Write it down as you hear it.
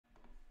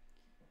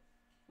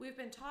we've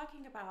been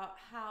talking about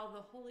how the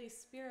Holy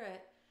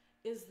Spirit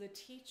is the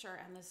teacher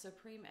and the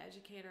supreme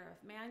educator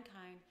of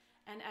mankind.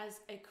 And as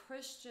a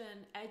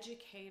Christian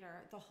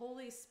educator, the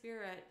Holy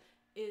Spirit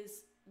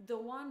is the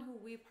one who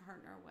we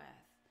partner with.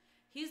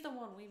 He's the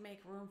one we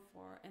make room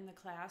for in the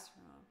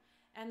classroom.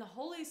 And the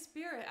Holy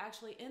Spirit,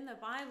 actually, in the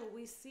Bible,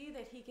 we see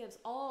that he gives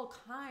all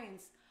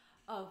kinds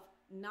of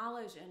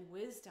knowledge and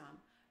wisdom,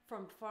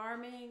 from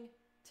farming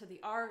to the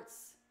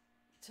arts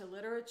to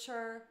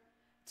literature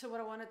to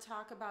what I want to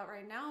talk about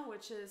right now,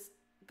 which is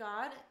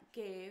God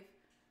gave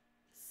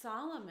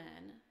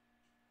Solomon,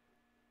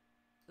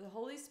 the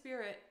Holy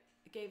Spirit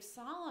gave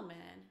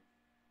Solomon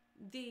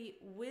the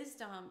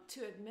wisdom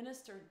to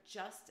administer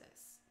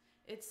justice.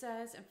 It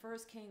says in 1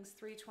 Kings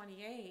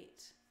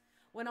 3:28,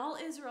 when all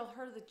Israel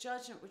heard of the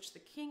judgment which the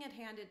king had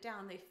handed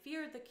down, they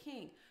feared the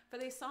king, for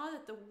they saw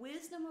that the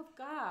wisdom of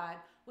God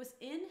was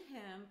in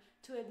him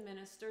to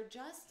administer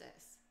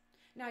justice.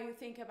 Now you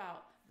think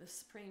about the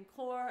Supreme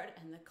Court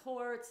and the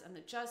courts and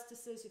the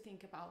justices, you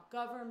think about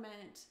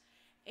government,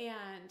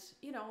 and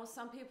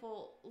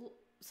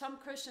some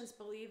Christians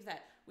believe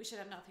that we should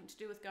have nothing to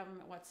do with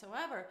government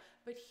whatsoever,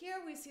 but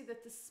here we see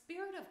that the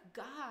Spirit of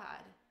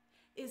God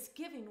is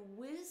giving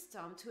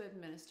wisdom to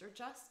administer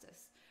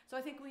justice. So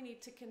I think we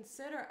need to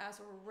consider, as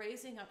we're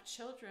raising up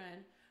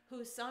children,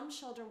 who some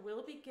children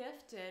will be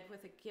gifted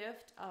with a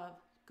gift of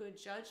good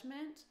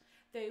judgment.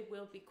 They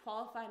will be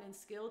qualified and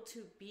skilled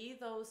to be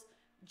those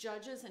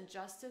judges and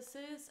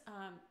justices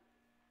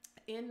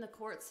in the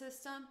court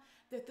system,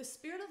 that the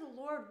Spirit of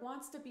the Lord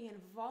wants to be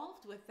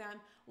involved with them,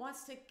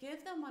 wants to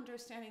give them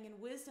understanding and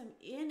wisdom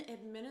in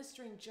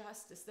administering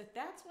justice,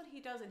 that's what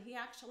he does, and he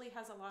actually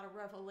has a lot of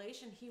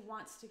revelation he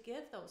wants to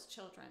give those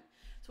children.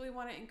 So we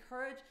want to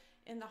encourage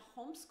in the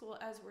homeschool,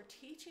 as we're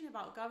teaching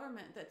about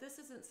government, that this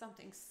isn't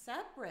something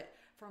separate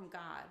from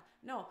God.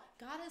 No,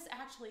 God is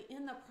actually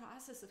in the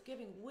process of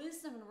giving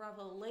wisdom and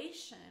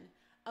revelation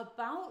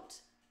about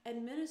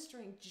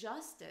administering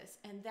justice,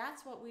 and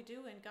that's what we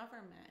do in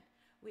government.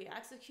 We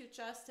execute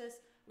justice,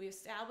 we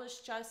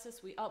establish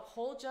justice, we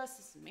uphold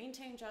justice,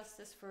 maintain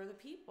justice for the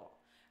people,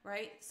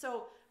 right?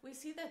 So we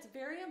see that's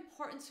very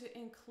important to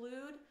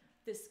include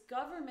this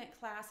government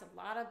class. A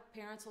lot of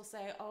parents will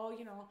say, oh,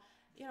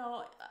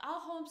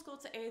 I'll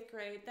homeschool to 8th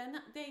grade,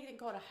 then they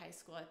go to high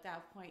school at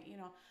that point,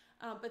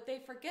 but they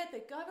forget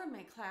that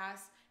government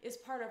class is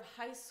part of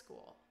high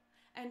school.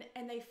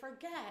 And they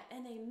forget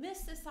and they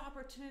miss this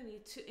opportunity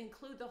to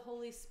include the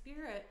Holy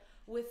Spirit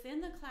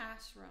within the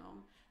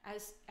classroom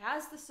as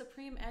the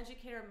supreme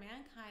educator of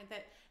mankind,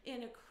 that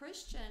in a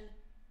Christian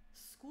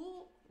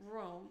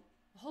schoolroom,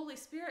 the Holy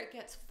Spirit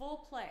gets full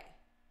play.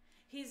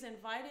 He's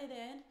invited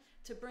in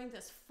to bring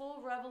this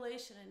full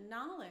revelation and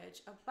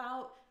knowledge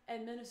about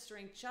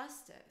administering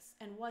justice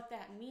and what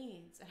that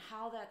means and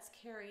how that's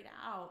carried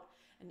out.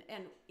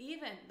 And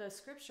even the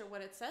scripture,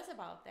 what it says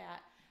about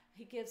that,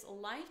 he gives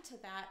life to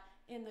that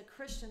in the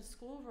Christian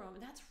schoolroom.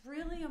 And that's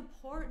really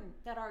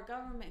important, that our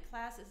government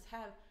classes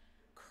have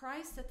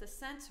Christ at the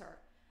center,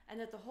 and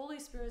that the Holy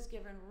Spirit is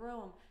given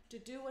room to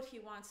do what he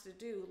wants to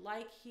do,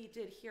 like he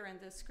did here in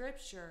this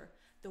scripture.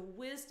 The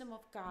wisdom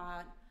of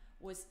God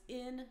was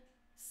in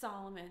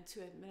Solomon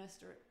to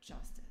administer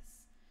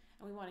justice.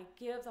 And we want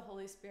to give the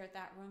Holy Spirit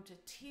that room to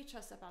teach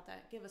us about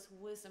that, give us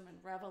wisdom and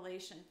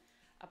revelation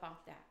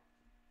about that.